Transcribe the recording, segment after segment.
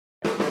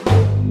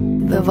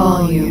the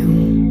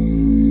volume.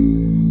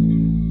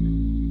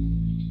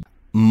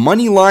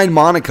 Moneyline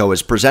Monaco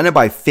is presented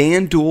by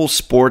FanDuel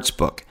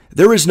Sportsbook.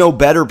 There is no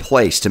better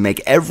place to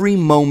make every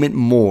moment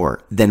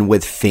more than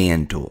with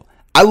FanDuel.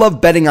 I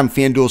love betting on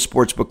FanDuel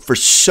Sportsbook for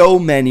so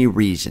many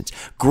reasons.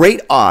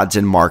 Great odds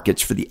and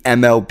markets for the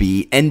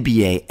MLB,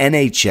 NBA,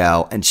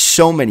 NHL, and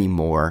so many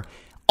more.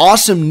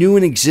 Awesome new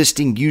and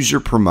existing user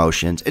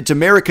promotions. It's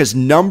America's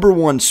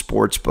 #1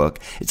 sportsbook.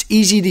 It's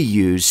easy to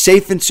use,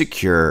 safe and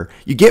secure.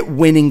 You get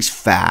winnings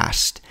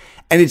fast.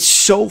 And it's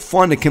so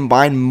fun to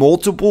combine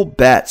multiple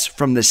bets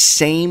from the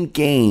same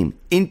game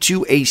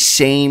into a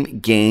same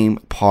game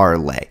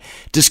parlay.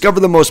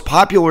 Discover the most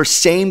popular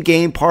same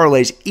game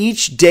parlays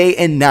each day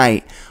and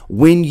night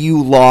when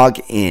you log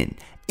in.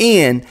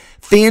 And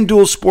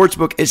FanDuel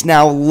Sportsbook is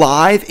now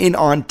live in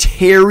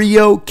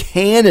Ontario,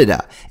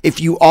 Canada. If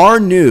you are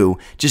new,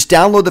 just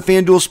download the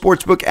FanDuel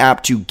Sportsbook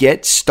app to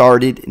get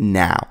started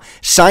now.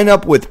 Sign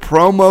up with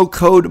promo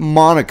code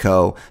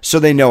Monaco so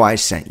they know I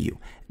sent you.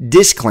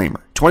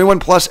 Disclaimer, 21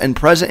 plus and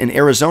present in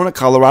Arizona,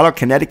 Colorado,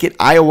 Connecticut,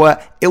 Iowa,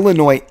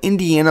 Illinois,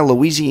 Indiana,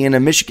 Louisiana,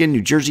 Michigan,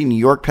 New Jersey, New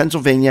York,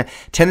 Pennsylvania,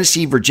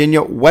 Tennessee,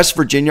 Virginia, West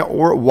Virginia,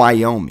 or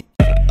Wyoming.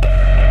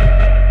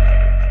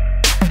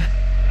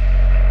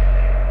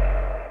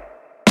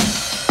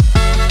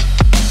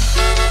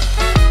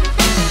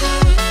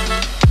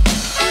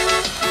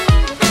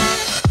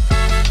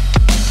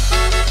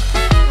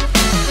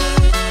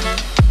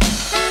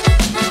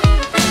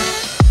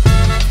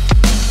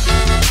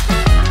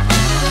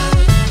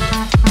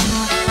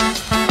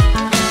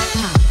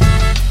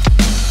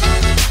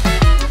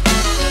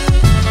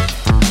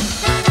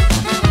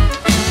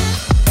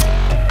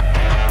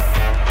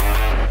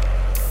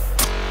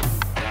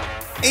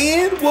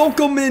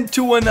 Welcome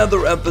into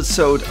another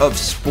episode of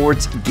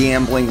Sports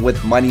Gambling with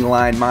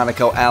Moneyline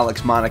Monaco.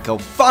 Alex Monaco,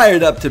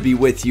 fired up to be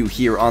with you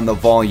here on the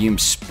Volume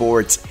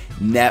Sports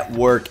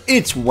Network.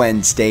 It's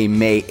Wednesday,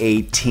 May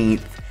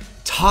 18th.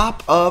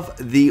 Top of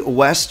the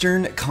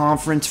Western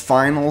Conference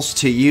Finals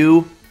to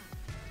you.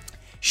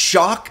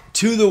 Shock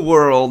to the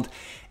world.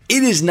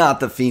 It is not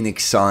the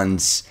Phoenix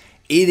Suns.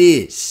 It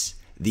is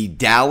the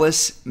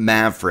Dallas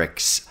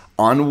Mavericks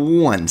on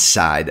one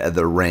side of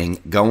the ring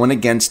going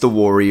against the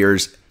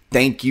Warriors.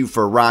 Thank you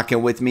for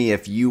rocking with me.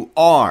 If you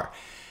are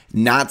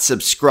not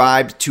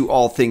subscribed to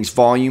All Things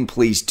Volume,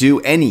 please do.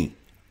 Any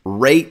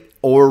rate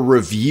or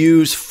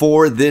reviews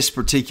for this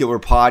particular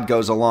pod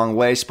goes a long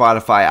way.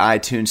 Spotify,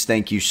 iTunes,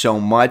 thank you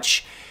so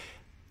much.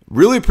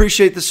 Really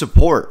appreciate the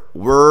support.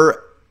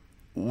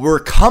 We're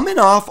coming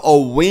off a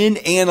win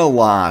and a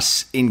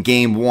loss in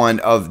Game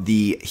 1 of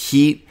the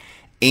Heat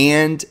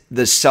and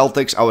the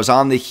Celtics. I was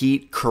on the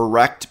Heat,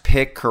 correct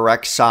pick,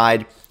 correct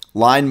side.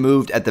 Line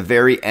moved at the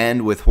very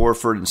end with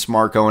Horford and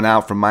Smart going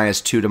out from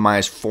 -2 to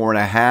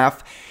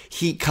 -4.5.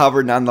 Heat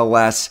covered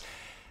nonetheless.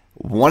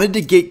 Wanted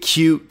to get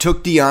cute,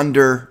 took the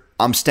under.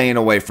 I'm staying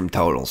away from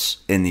totals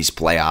in these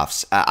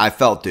playoffs. I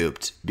felt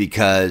duped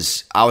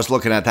because I was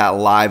looking at that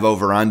live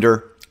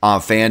over-under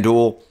on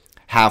FanDuel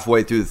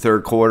halfway through the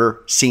third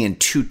quarter, seeing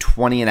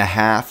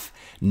 220.5,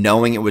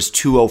 knowing it was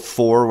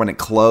 204 when it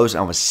closed.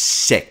 I was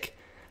sick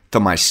to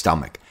my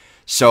stomach.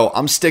 So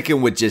I'm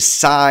sticking with just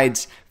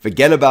sides.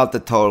 Forget about the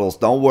totals.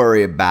 Don't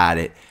worry about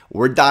it.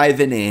 We're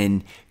diving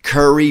in.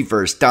 Curry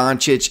versus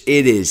Doncic.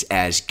 It is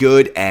as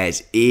good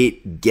as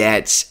it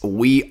gets.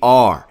 We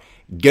are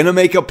going to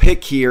make a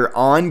pick here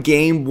on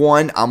Game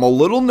 1. I'm a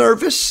little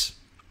nervous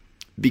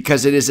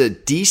because it is a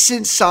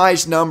decent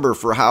sized number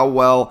for how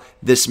well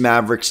this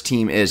Mavericks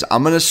team is.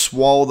 I'm going to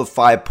swallow the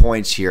 5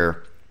 points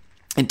here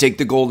and take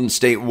the Golden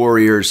State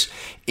Warriors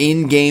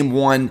in Game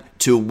 1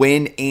 to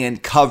win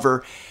and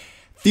cover.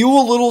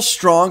 Feel a little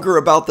stronger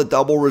about the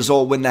double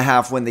result, win the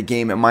half, win the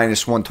game at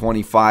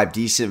 -125.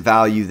 Decent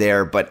value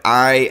there, but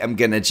I am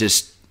going to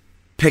just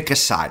pick a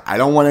side. I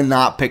don't want to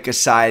not pick a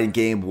side in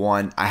Game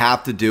 1. I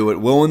have to do it.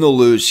 Willing to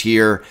lose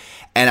here,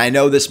 and I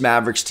know this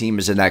Mavericks team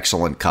is an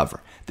excellent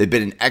cover. They've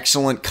been an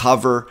excellent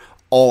cover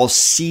all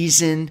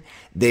season.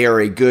 They are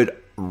a good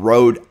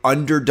road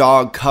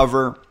underdog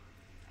cover,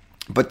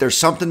 but there's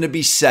something to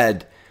be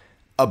said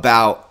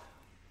about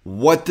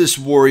what this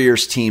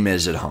Warriors team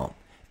is at home.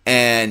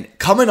 And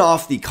coming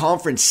off the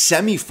conference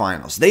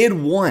semifinals, they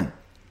had won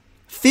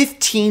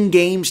 15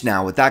 games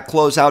now with that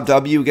closeout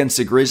W against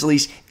the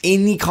Grizzlies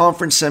in the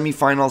conference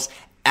semifinals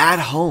at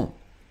home.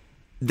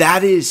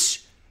 That is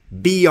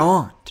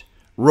beyond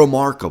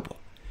remarkable.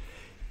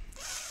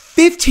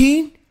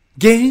 15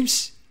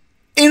 games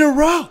in a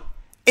row.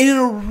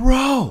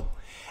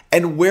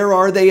 And where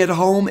are they at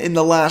home in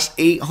the last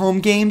 8 home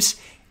games?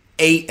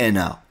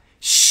 8-0.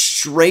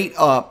 Straight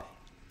up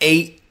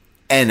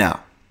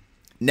 8-0.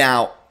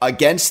 Now,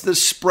 against the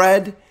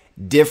spread,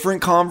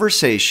 different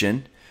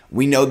conversation.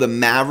 We know the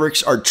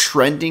Mavericks are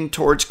trending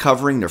towards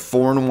covering. They're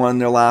 4-1 in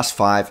their last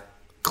 5.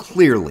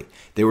 Clearly,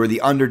 they were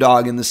the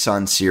underdog in the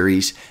Sun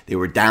series. They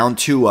were down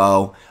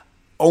 2-0.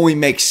 Only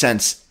makes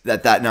sense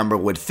that that number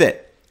would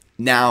fit.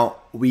 Now,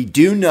 we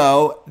do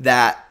know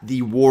that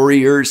the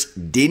Warriors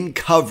didn't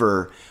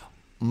cover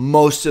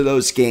most of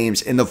those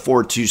games in the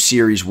 4-2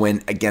 series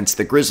win against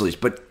the Grizzlies.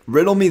 But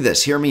riddle me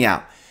this, hear me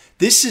out.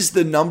 This is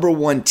the number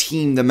one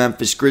team, the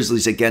Memphis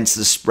Grizzlies, against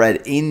the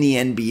spread in the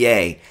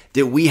NBA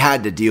that we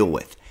had to deal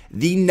with.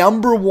 The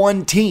number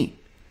one team.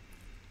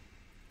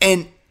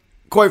 And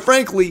quite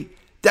frankly,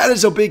 that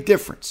is a big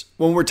difference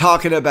when we're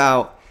talking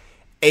about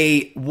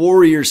a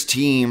Warriors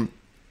team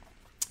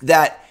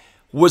that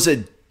was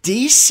a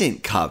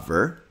decent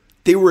cover.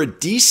 They were a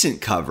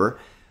decent cover,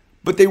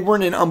 but they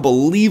weren't an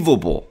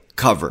unbelievable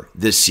cover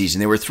this season.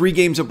 They were 3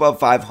 games above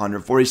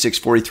 500, 46,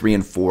 43,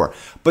 and 4.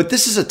 But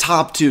this is a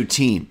top 2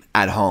 team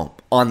at home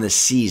on the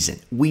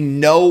season. We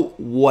know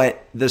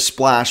what the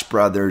Splash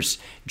Brothers,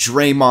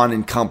 Draymond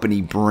and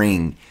company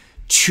bring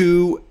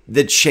to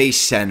the Chase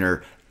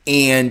Center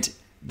and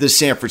the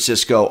San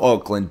Francisco,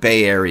 Oakland,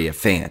 Bay Area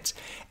fans.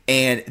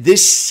 And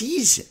this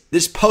season,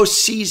 this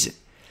postseason,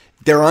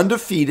 they're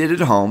undefeated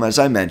at home, as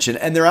I mentioned,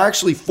 and they're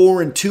actually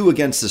 4-2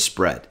 against the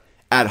spread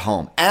at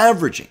home,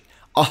 averaging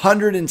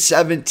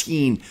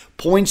 117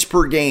 points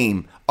per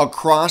game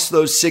across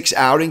those 6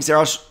 outings. They're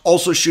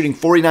also shooting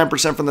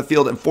 49% from the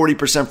field and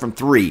 40% from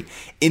 3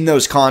 in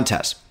those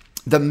contests.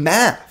 The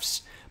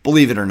Mavs,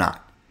 believe it or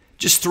not,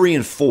 just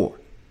 3-4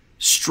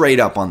 straight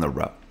up on the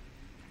road.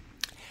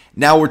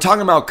 Now we're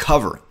talking about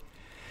covering.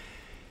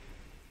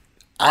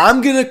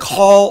 I'm going to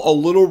call a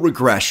little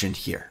regression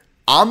here.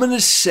 I'm going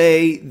to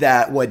say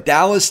that what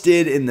Dallas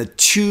did in the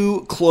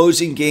 2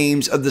 closing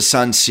games of the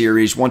Sun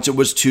series, once it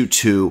was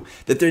 2-2,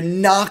 that they're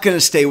not going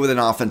to stay with an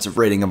offensive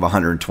rating of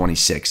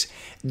 126.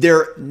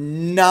 They're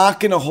not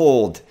going to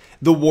hold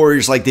the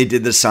Warriors like they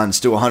did the Suns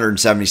to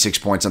 176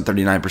 points on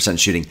 39%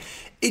 shooting.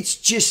 It's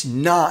just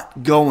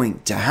not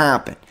going to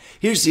happen.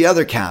 Here's the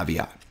other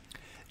caveat.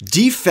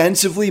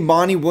 Defensively,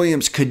 Monty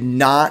Williams could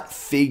not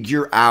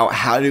figure out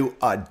how to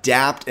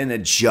adapt and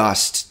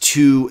adjust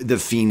to the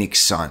Phoenix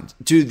Suns,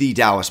 to the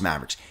Dallas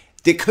Mavericks.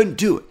 They couldn't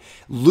do it.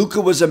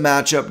 Luka was a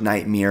matchup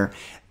nightmare.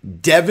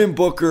 Devin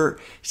Booker,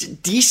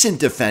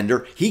 decent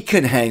defender. He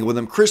couldn't hang with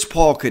him. Chris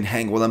Paul couldn't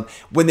hang with him.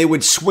 When they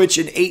would switch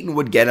and Ayton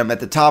would get him at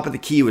the top of the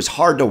key, it was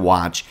hard to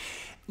watch.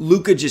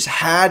 Luka just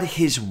had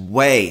his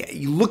way.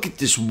 You look at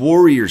this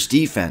Warriors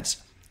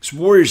defense. This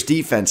Warriors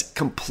defense,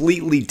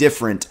 completely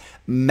different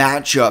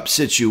matchup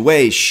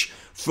situation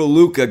for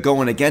Luka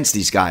going against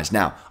these guys.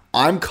 Now,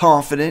 I'm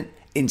confident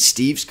in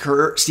Steve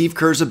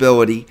Kerr's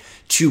ability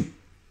to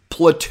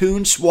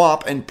platoon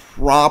swap and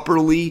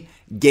properly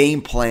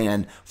game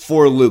plan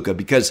for Luka,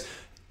 because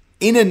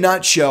in a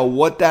nutshell,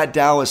 what that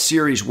Dallas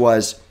series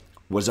was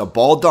a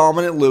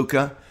ball-dominant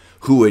Luka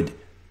who would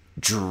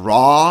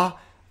draw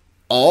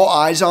all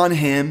eyes on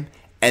him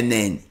and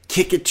then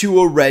kick it to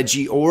a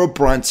Reggie or a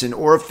Brunson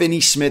or a Finney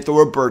Smith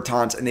or a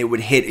Bertans, and they would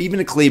hit even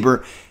a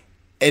Kleber,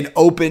 an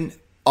open,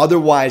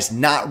 otherwise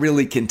not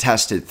really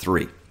contested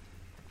 3.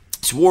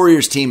 This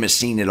Warriors team has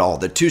seen it all.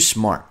 They're too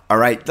smart, all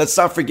right? Let's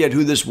not forget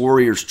who this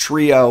Warriors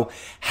trio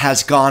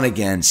has gone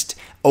against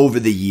over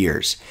the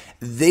years.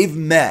 They've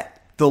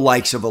met the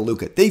likes of a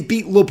Luka. They've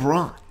beat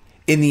LeBron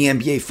in the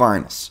NBA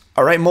Finals,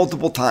 all right,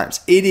 multiple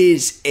times. It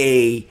is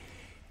a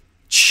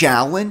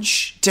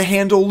challenge to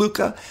handle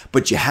Luka,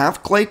 but you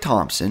have Klay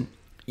Thompson.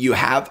 You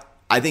have,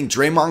 I think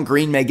Draymond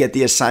Green may get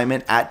the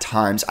assignment at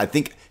times. I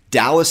think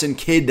Dallas and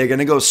Kidd, they're going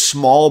to go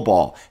small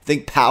ball. I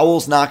think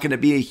Powell's not going to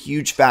be a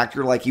huge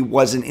factor like he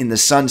wasn't in the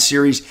Sun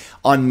series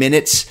on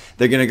minutes.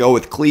 They're going to go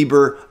with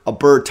Kleber, a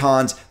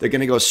Bertans. They're going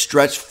to go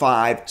stretch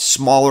 5,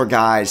 smaller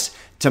guys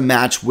to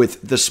match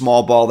with the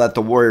small ball that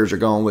the Warriors are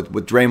going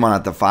with Draymond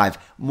at the 5,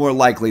 more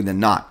likely than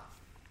not.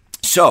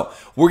 So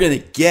we're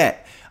going to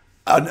get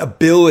an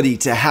ability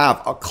to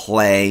have a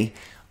Klay,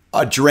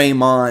 a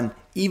Draymond,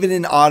 even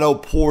an Otto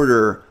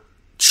Porter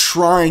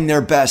trying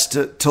their best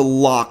to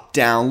lock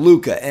down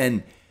Luka.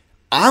 And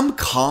I'm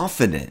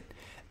confident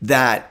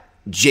that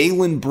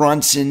Jalen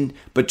Brunson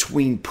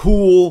between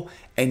Poole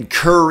and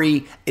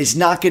Curry is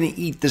not going to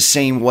eat the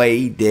same way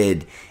he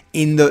did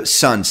in the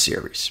Sun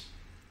series.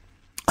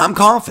 I'm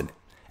confident.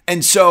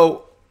 And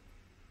so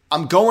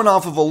I'm going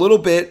off of a little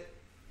bit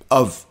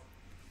of,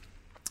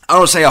 I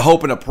don't say a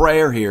hope and a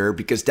prayer here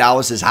because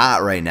Dallas is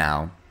hot right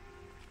now,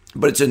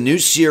 but it's a new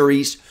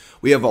series.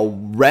 We have a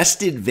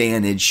rest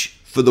advantage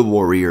for the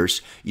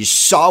Warriors. You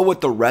saw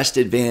what the rest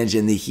advantage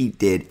in the Heat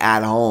did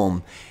at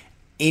home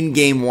in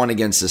Game 1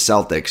 against the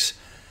Celtics.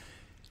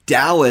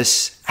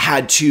 Dallas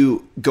had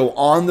to go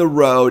on the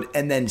road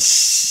and then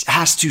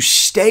has to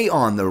stay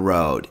on the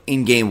road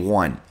in Game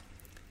 1.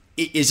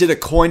 Is it a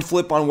coin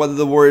flip on whether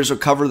the Warriors will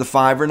cover the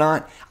 5 or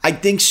not? I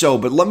think so,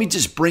 but let me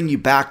just bring you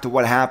back to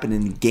what happened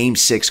in Game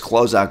 6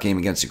 closeout game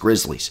against the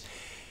Grizzlies.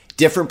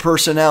 Different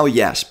personnel,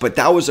 yes, but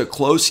that was a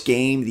close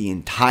game the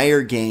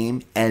entire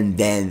game, and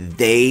then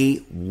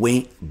they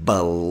went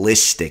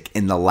ballistic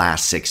in the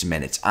last 6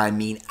 minutes. I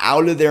mean,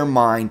 out of their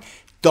mind,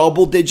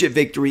 double-digit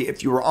victory.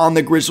 If you were on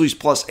the Grizzlies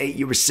 +8,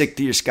 you were sick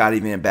to your Scotty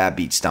Van Bad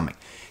beat stomach.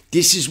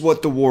 This is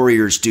what the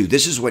Warriors do.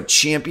 This is what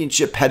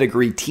championship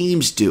pedigree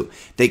teams do.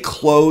 They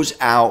close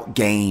out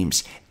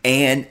games,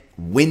 and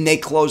when they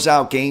close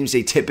out games,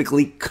 they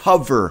typically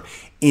cover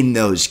in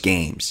those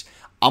games.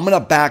 I'm going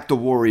to back the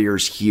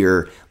Warriors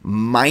here,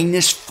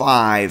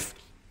 -5.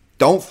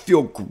 Don't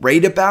feel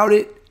great about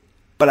it,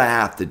 but I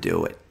have to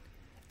do it.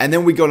 And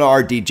then we go to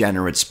our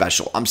degenerate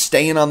special. I'm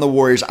staying on the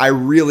Warriors. I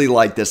really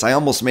like this. I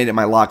almost made it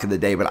my lock of the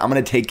day, but I'm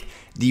going to take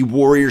the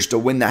Warriors to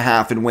win the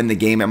half and win the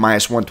game at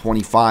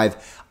 -125.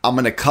 I'm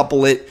going to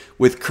couple it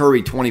with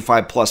Curry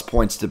 25 plus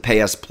points to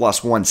pay us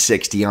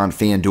 +160 on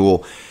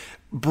FanDuel.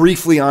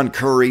 Briefly on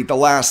Curry, the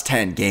last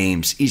 10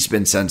 games, he's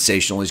been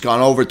sensational. He's gone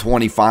over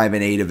 25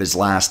 in 8 of his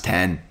last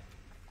 10.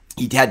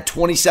 He had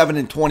 27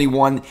 and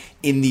 21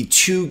 in the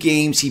 2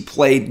 games he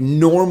played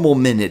normal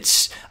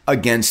minutes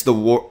against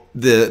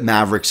the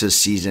Mavericks this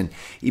season.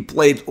 He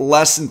played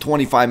less than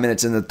 25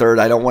 minutes in the third.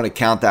 I don't want to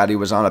count that. He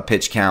was on a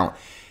pitch count.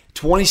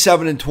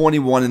 27 and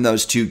 21 in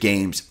those 2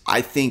 games.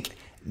 I think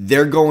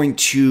they're going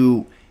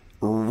to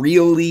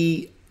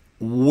really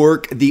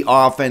work the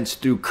offense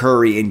through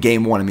Curry in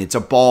game 1. I mean, it's a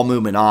ball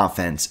movement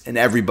offense and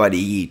everybody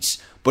eats.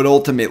 But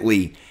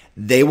ultimately,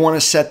 they want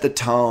to set the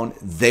tone.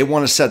 They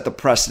want to set the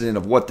precedent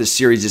of what this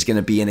series is going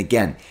to be. And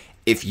again,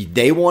 if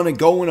they want to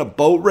go in a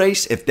boat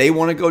race, if they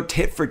want to go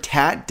tit for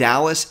tat,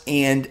 Dallas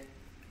and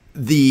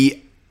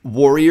the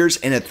Warriors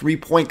in a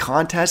 3-point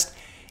contest,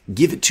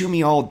 give it to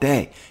me all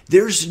day.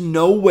 There's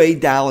no way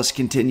Dallas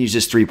continues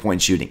this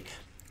 3-point shooting.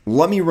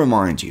 Let me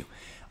remind you,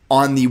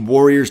 on the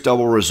Warriors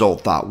double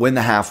result thought, win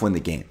the half, win the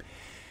game.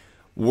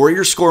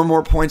 Warriors score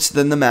more points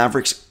than the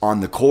Mavericks on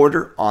the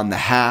quarter, on the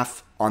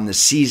half, on the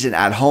season,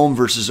 at home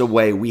versus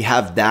away. We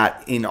have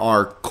that in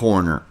our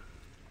corner.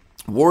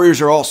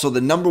 Warriors are also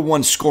the number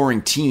 1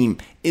 scoring team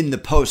in the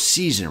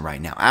postseason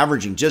right now,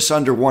 averaging just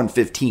under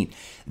 115.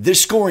 They're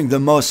scoring the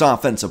most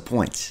offensive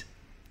points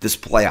this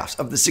playoffs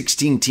of the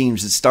 16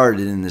 teams that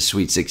started in the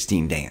Sweet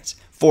 16 dance.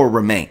 4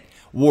 remain.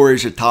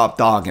 Warriors are top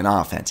dog in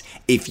offense.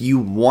 If you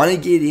want to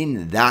get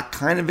in that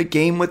kind of a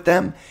game with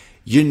them,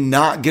 you're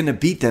not going to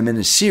beat them in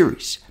a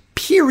series.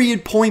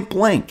 Period, point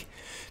blank.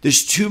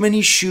 There's too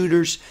many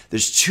shooters.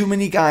 There's too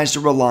many guys to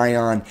rely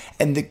on.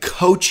 And the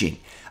coaching.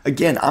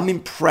 Again, I'm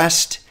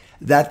impressed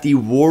that the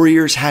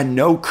Warriors had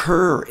no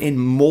Kerr in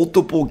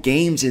multiple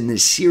games in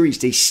this series.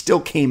 They still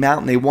came out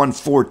and they won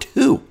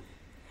 4-2.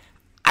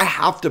 I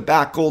have to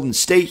back Golden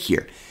State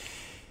here.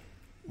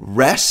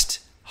 Rest,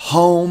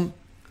 home.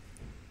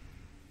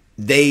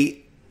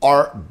 They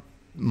are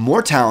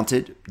more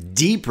talented,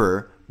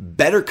 deeper,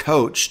 better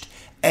coached,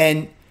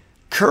 and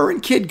Kerr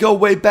and Kidd go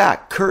way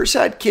back. Kerr's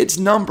had Kidd's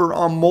number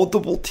on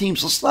multiple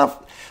teams. Let's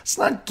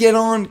not get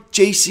on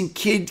Jason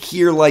Kidd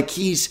here like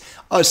he's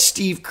a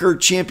Steve Kerr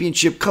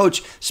championship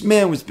coach. This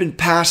man has been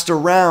passed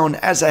around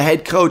as a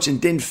head coach and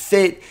didn't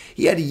fit.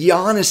 He had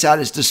Giannis at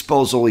his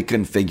disposal. He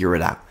couldn't figure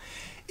it out.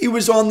 He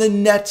was on the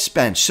Nets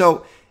bench,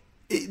 so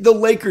the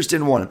Lakers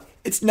didn't want him.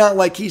 It's not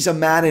like he's a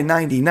Madden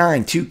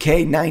 99,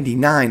 2K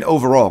 99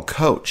 overall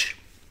coach.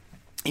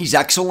 He's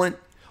excellent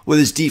with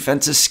his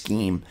defensive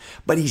scheme,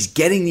 but he's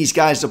getting these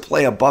guys to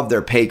play above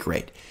their pay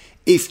grade.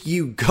 If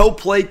you go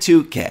play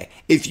 2K,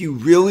 if you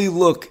really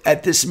look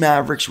at this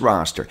Mavericks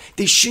roster,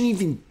 they shouldn't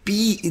even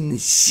be in the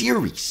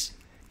series.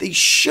 They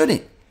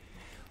shouldn't.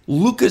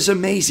 Luka's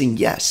amazing,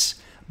 yes,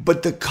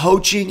 but the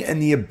coaching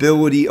and the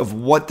ability of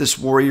what this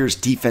Warriors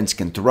defense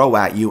can throw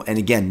at you, and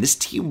again, this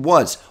team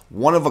was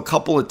one of a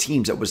couple of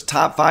teams that was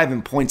top 5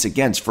 in points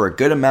against for a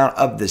good amount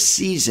of the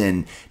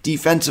season,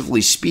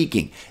 defensively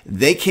speaking.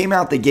 They came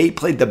out the gate,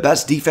 played the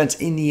best defense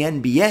in the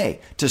NBA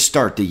to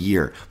start the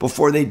year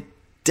before they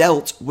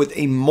dealt with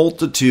a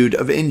multitude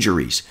of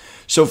injuries.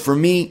 So for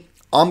me,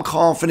 I'm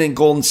confident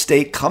Golden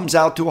State comes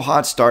out to a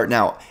hot start.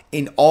 Now,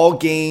 in all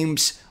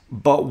games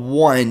but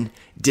one,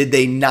 did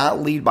they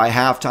not lead by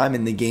halftime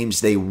in the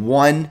games they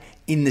won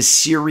in the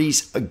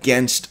series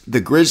against the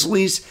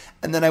Grizzlies?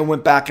 And then I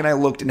went back and I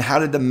looked, and how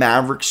did the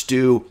Mavericks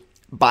do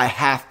by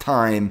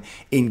halftime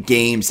in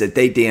games that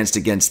they danced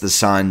against the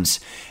Suns?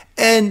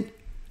 And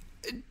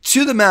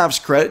to the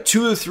Mavs' credit,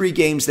 2 of 3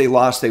 games they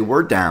lost, they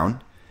were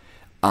down.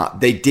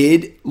 They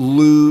did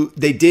lose.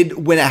 They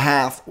did win a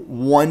half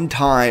one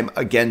time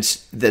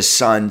against the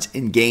Suns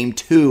in game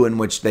 2, in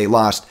which they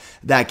lost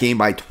that game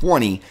by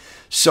 20.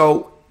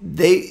 So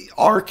they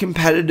are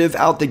competitive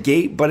out the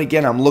gate, but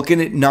again, I'm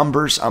looking at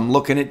numbers, I'm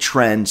looking at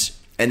trends,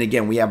 and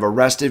again, we have a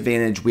rest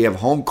advantage, we have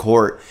home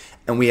court,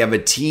 and we have a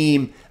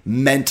team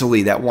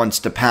mentally that wants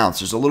to pounce.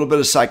 There's a little bit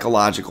of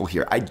psychological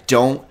here. I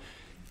don't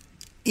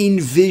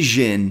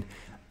envision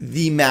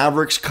the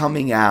Mavericks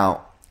coming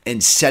out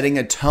and setting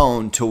a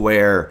tone to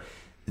where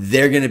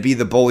they're going to be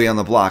the bully on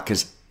the block,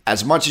 because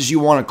as much as you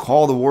want to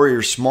call the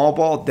Warriors small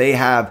ball, they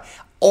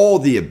have all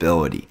the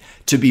ability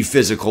to be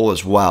physical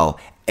as well.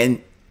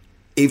 And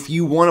if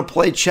you want to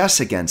play chess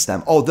against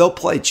them, they'll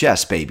play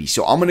chess, baby.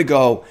 So I'm going to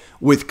go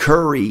with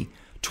Curry,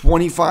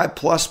 25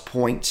 plus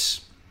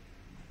points.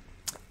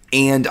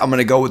 And I'm going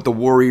to go with the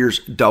Warriors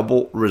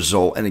double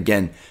result. And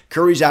again,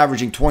 Curry's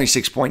averaging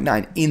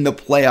 26.9 in the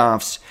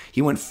playoffs. He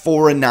went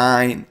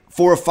 4-9,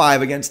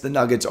 4-5 against the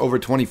Nuggets, over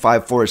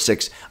 25,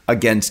 4-6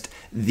 against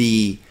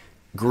the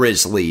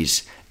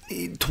Grizzlies.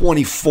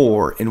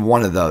 24 in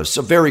one of those.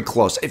 So very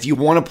close. If you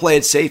want to play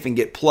it safe and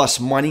get plus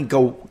money,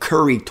 go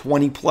Curry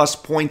 20 plus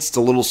points. It's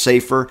a little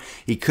safer.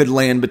 He could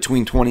land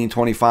between 20 and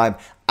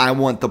 25. I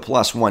want the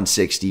plus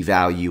 160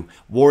 value.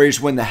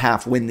 Warriors win the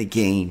half, win the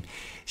game.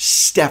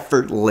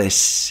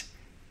 Steffortless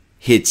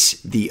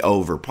hits the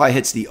over. Probably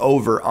hits the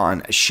over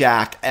on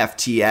Shaq,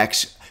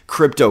 FTX,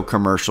 crypto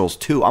commercials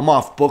too. I'm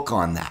off book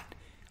on that.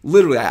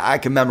 Literally, I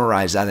can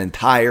memorize that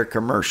entire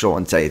commercial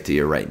and say it to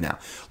you right now.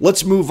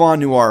 Let's move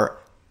on to our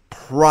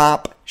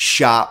prop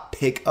shop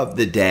pick of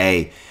the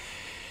day.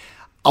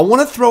 I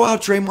want to throw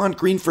out Draymond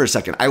Green for a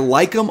second. I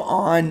like him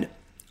on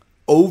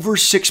over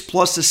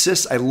 6+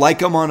 assists. I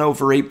like him on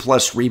over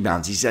 8+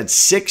 rebounds. He's had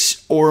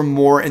 6 or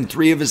more in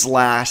 3 of his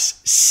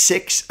last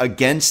 6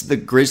 against the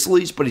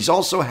Grizzlies, but he's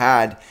also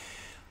had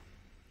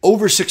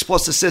over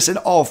 6+ assists in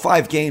all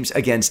 5 games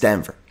against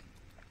Denver.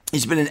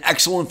 He's been an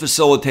excellent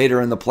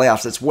facilitator in the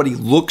playoffs. That's what he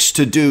looks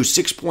to do.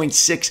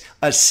 6.6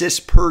 assists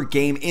per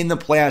game in the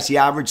playoffs. He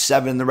averaged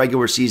 7 in the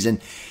regular season.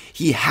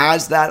 He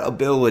has that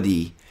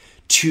ability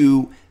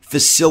to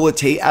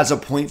facilitate as a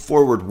point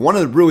forward. One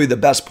of really the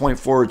best point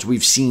forwards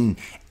we've seen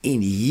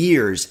in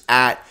years,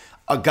 at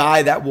a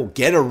guy that will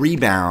get a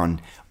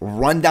rebound,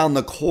 run down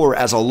the court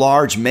as a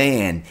large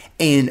man,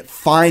 and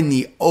find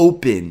the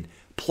open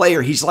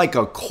player. He's like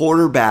a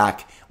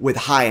quarterback with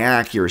high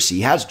accuracy.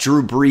 He has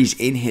Drew Brees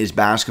in his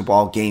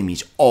basketball game.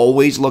 He's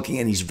always looking,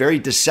 and he's very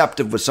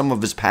deceptive with some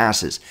of his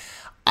passes.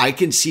 I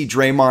can see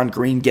Draymond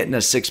Green getting a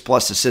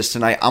 6+ assist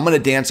tonight. I'm going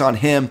to dance on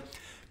him,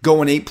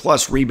 going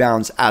 8+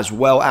 rebounds as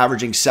well,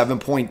 averaging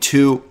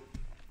 7.2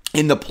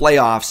 in the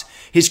playoffs.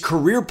 His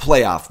career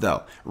playoff,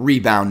 though,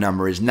 rebound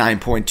number is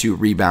 9.2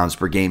 rebounds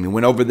per game. He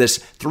went over this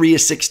 3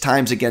 of 6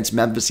 times against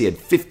Memphis. He had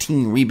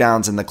 15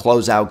 rebounds in the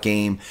closeout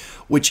game,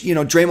 which,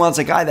 Draymond's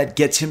a guy that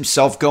gets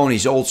himself going.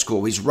 He's old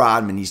school. He's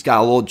Rodman. He's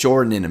got a little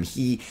Jordan in him.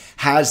 He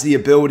has the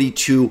ability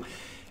to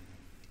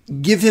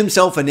give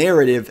himself a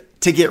narrative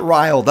to get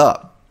riled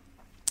up.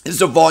 This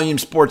is a volume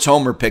sports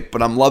homer pick,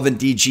 but I'm loving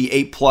DG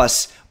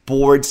 8+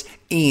 boards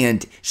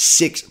and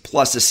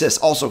 6+ assists.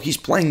 Also, he's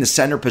playing the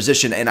center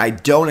position, and I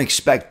don't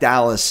expect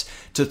Dallas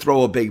to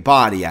throw a big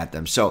body at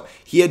them. So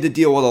he had to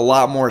deal with a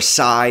lot more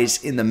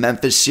size in the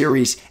Memphis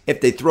series.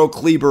 If they throw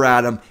Kleber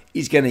at him,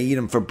 he's going to eat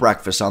him for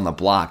breakfast on the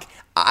block.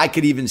 I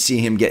could even see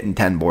him getting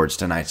 10 boards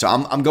tonight. So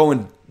I'm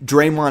going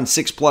Draymond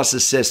 6+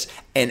 assists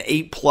and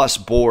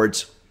 8+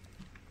 boards.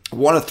 I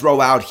want to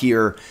throw out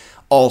here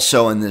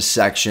also in this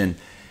section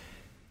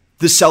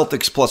the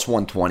Celtics plus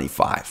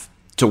 125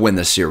 to win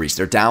the series.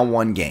 They're down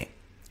 1 game.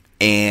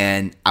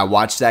 And I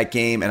watched that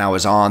game and I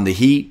was on the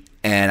Heat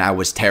and I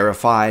was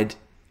terrified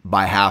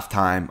by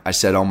halftime. I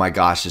said, oh my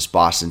gosh, this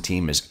Boston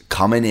team is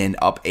coming in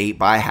up 8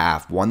 by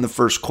half, won the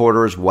first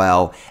quarter as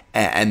well,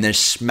 and they're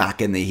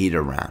smacking the Heat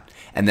around.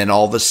 And then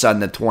all of a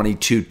sudden, a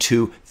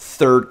 22-2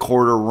 third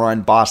quarter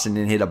run. Boston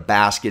didn't hit a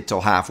basket till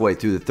halfway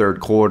through the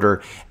third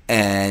quarter.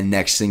 And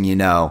next thing you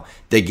know,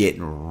 they're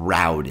getting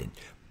routed.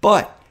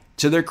 But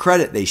to their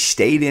credit, they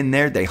stayed in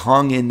there. They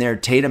hung in there.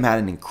 Tatum had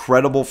an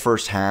incredible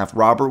first half.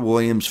 Robert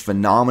Williams,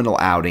 phenomenal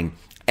outing.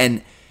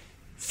 And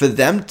for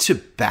them to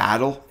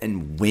battle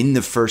and win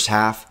the first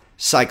half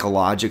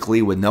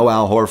psychologically with no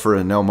Al Horford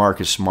and no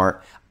Marcus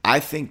Smart, I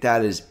think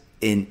that is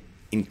an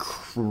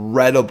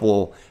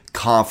incredible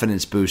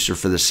confidence booster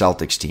for the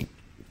Celtics team.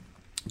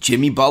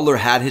 Jimmy Butler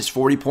had his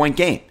 40-point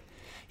game.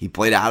 He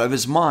played out of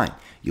his mind.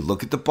 You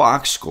look at the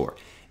box score.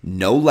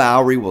 No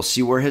Lowry. We'll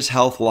see where his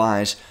health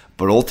lies.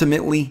 But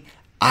ultimately,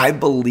 I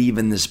believe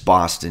in this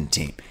Boston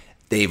team.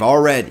 They've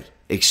already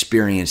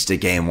experienced a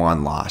Game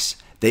 1 loss.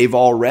 They've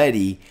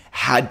already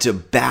had to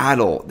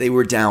battle. They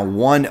were down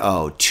 1-0,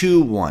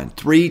 2-1,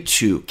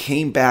 3-2,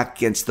 came back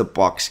against the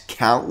Bucks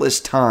countless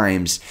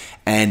times.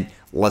 And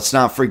let's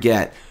not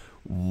forget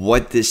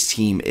what this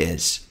team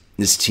is.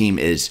 This team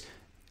is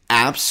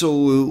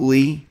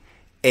absolutely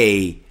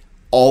a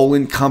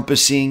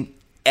all-encompassing,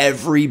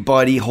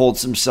 everybody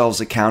holds themselves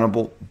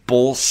accountable,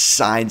 both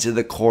sides of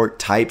the court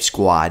type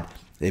squad.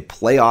 They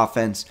play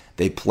offense,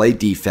 they play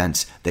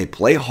defense, they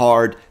play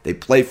hard, they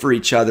play for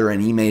each other,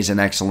 and Ime's an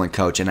excellent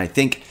coach. And I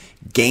think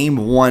Game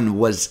 1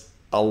 was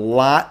a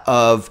lot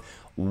of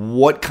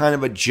what kind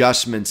of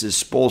adjustments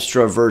is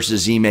Spoelstra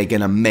versus Ime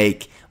going to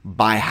make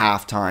by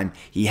halftime.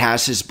 He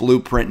has his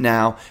blueprint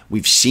now.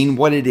 We've seen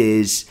what it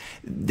is.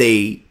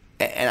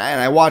 And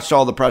I watched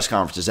all the press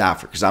conferences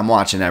after because I'm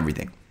watching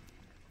everything.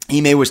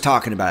 Ime was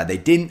talking about it. They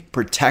didn't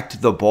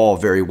protect the ball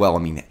very well. I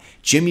mean,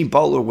 Jimmy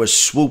Butler was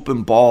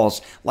swooping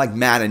balls like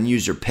Madden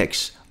user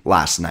picks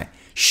last night.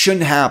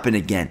 Shouldn't happen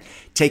again.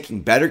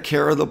 Taking better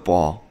care of the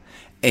ball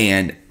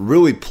and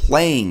really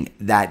playing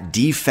that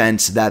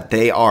defense that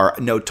they are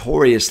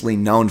notoriously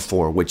known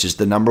for, which is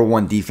the number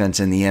 1 defense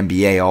in the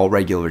NBA all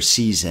regular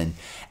season.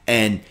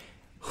 And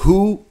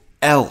who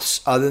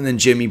else other than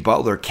Jimmy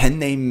Butler can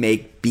they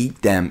make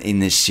beat them in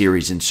this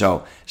series? And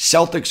so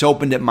Celtics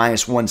opened at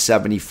minus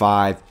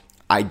 175.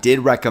 I did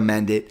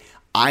recommend it.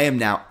 I am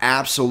now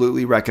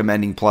absolutely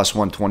recommending plus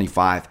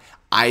 125.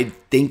 I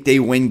think they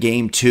win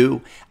Game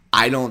 2.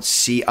 I don't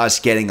see us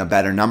getting a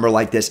better number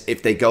like this.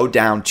 If they go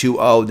down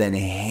 2-0, then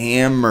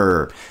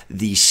hammer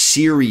the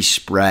series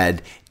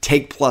spread.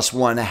 Take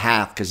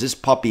 +1.5 because this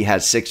puppy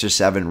has 6 or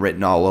 7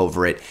 written all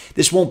over it.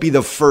 This won't be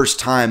the first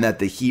time that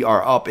the Heat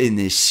are up in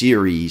this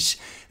series.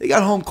 They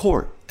got home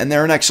court, and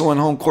they're an excellent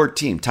home court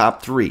team,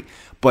 top 3.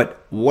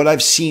 But what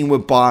I've seen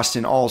with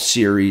Boston all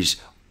series,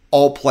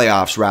 all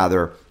playoffs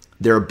rather,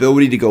 their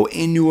ability to go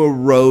into a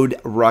road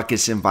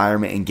ruckus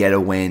environment and get a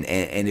win.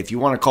 And if you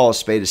want to call a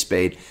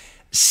spade,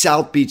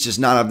 South Beach does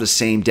not have the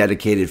same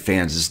dedicated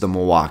fans as the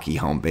Milwaukee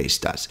home base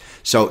does.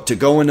 So to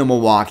go into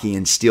Milwaukee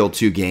and steal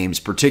 2 games,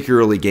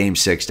 particularly Game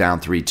 6 down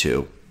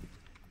 3-2,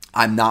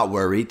 I'm not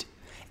worried.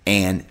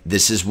 And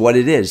this is what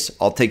it is.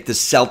 I'll take the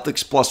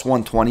Celtics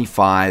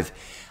 +125.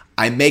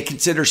 I may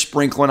consider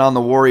sprinkling on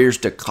the Warriors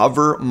to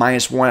cover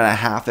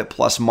 -1.5 at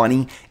plus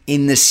money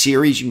in this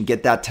series. You can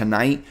get that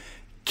tonight.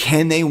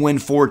 Can they win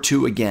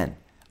 4-2 again?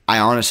 I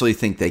honestly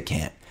think they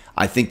can.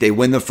 I think they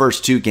win the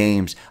first 2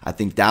 games. I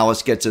think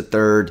Dallas gets a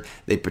third.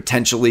 They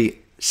potentially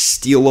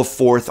steal a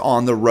fourth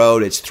on the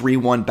road. It's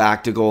 3-1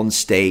 back to Golden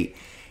State.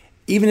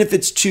 Even if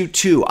it's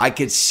 2-2, I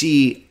could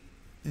see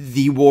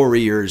the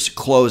Warriors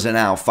closing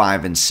out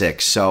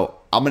 5-6. So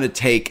I'm going to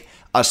take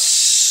a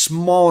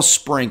small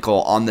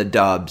sprinkle on the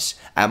Dubs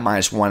at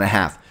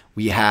 -1.5.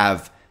 We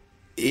have,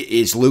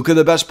 is Luka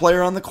the best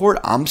player on the court?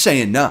 I'm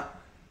saying no.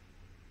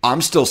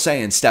 I'm still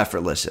saying Steph or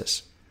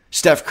Lysis.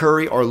 Steph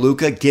Curry or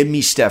Luka, give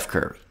me Steph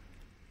Curry.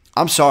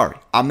 I'm sorry.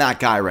 I'm that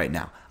guy right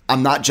now.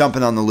 I'm not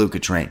jumping on the Luka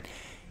train.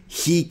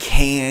 He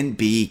can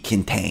be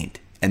contained,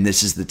 and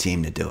this is the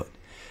team to do it.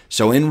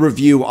 So in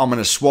review, I'm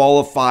going to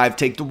swallow 5,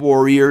 take the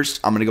Warriors.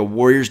 I'm going to go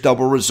Warriors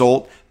double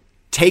result.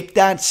 Take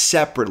that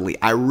separately.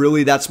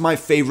 That's my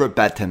favorite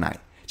bet tonight.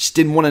 Just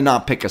didn't want to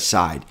not pick a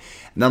side.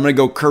 And I'm going to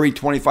go Curry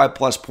 25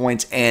 plus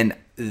points, and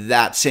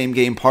that same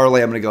game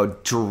parlay, I'm going to go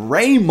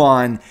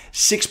Draymond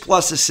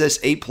 6+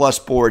 assists,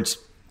 8+ boards.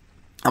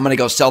 I'm going to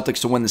go Celtics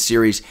to win the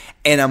series,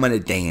 and I'm going to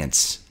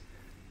dance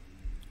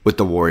with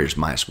the Warriors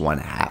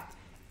 -1.5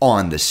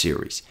 on the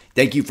series.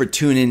 Thank you for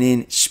tuning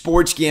in.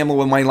 Sports Gambling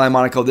with Moneyline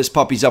Monaco. This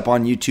puppy's up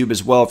on YouTube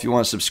as well. If you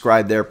want to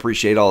subscribe there,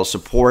 appreciate all the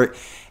support.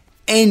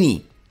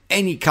 Any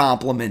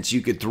compliments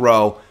you could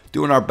throw.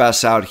 Doing our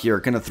best out here.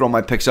 Going to throw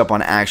my picks up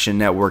on Action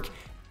Network.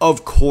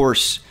 Of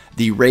course,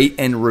 the rate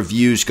and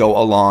reviews go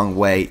a long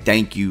way.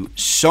 Thank you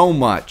so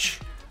much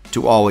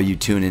to all of you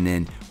tuning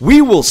in.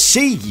 We will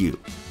see you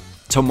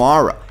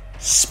tomorrow.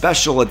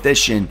 Special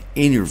edition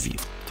interview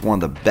with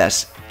one of the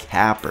best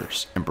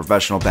cappers and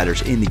professional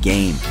bettors in the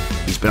game.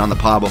 He's been on the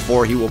pod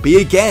before. He will be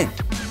again.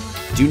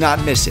 Do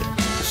not miss it. We'll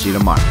see you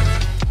tomorrow.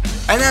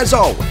 And as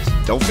always,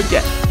 don't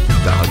forget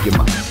to hug your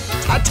mom.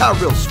 Ta-ta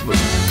real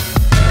smooth.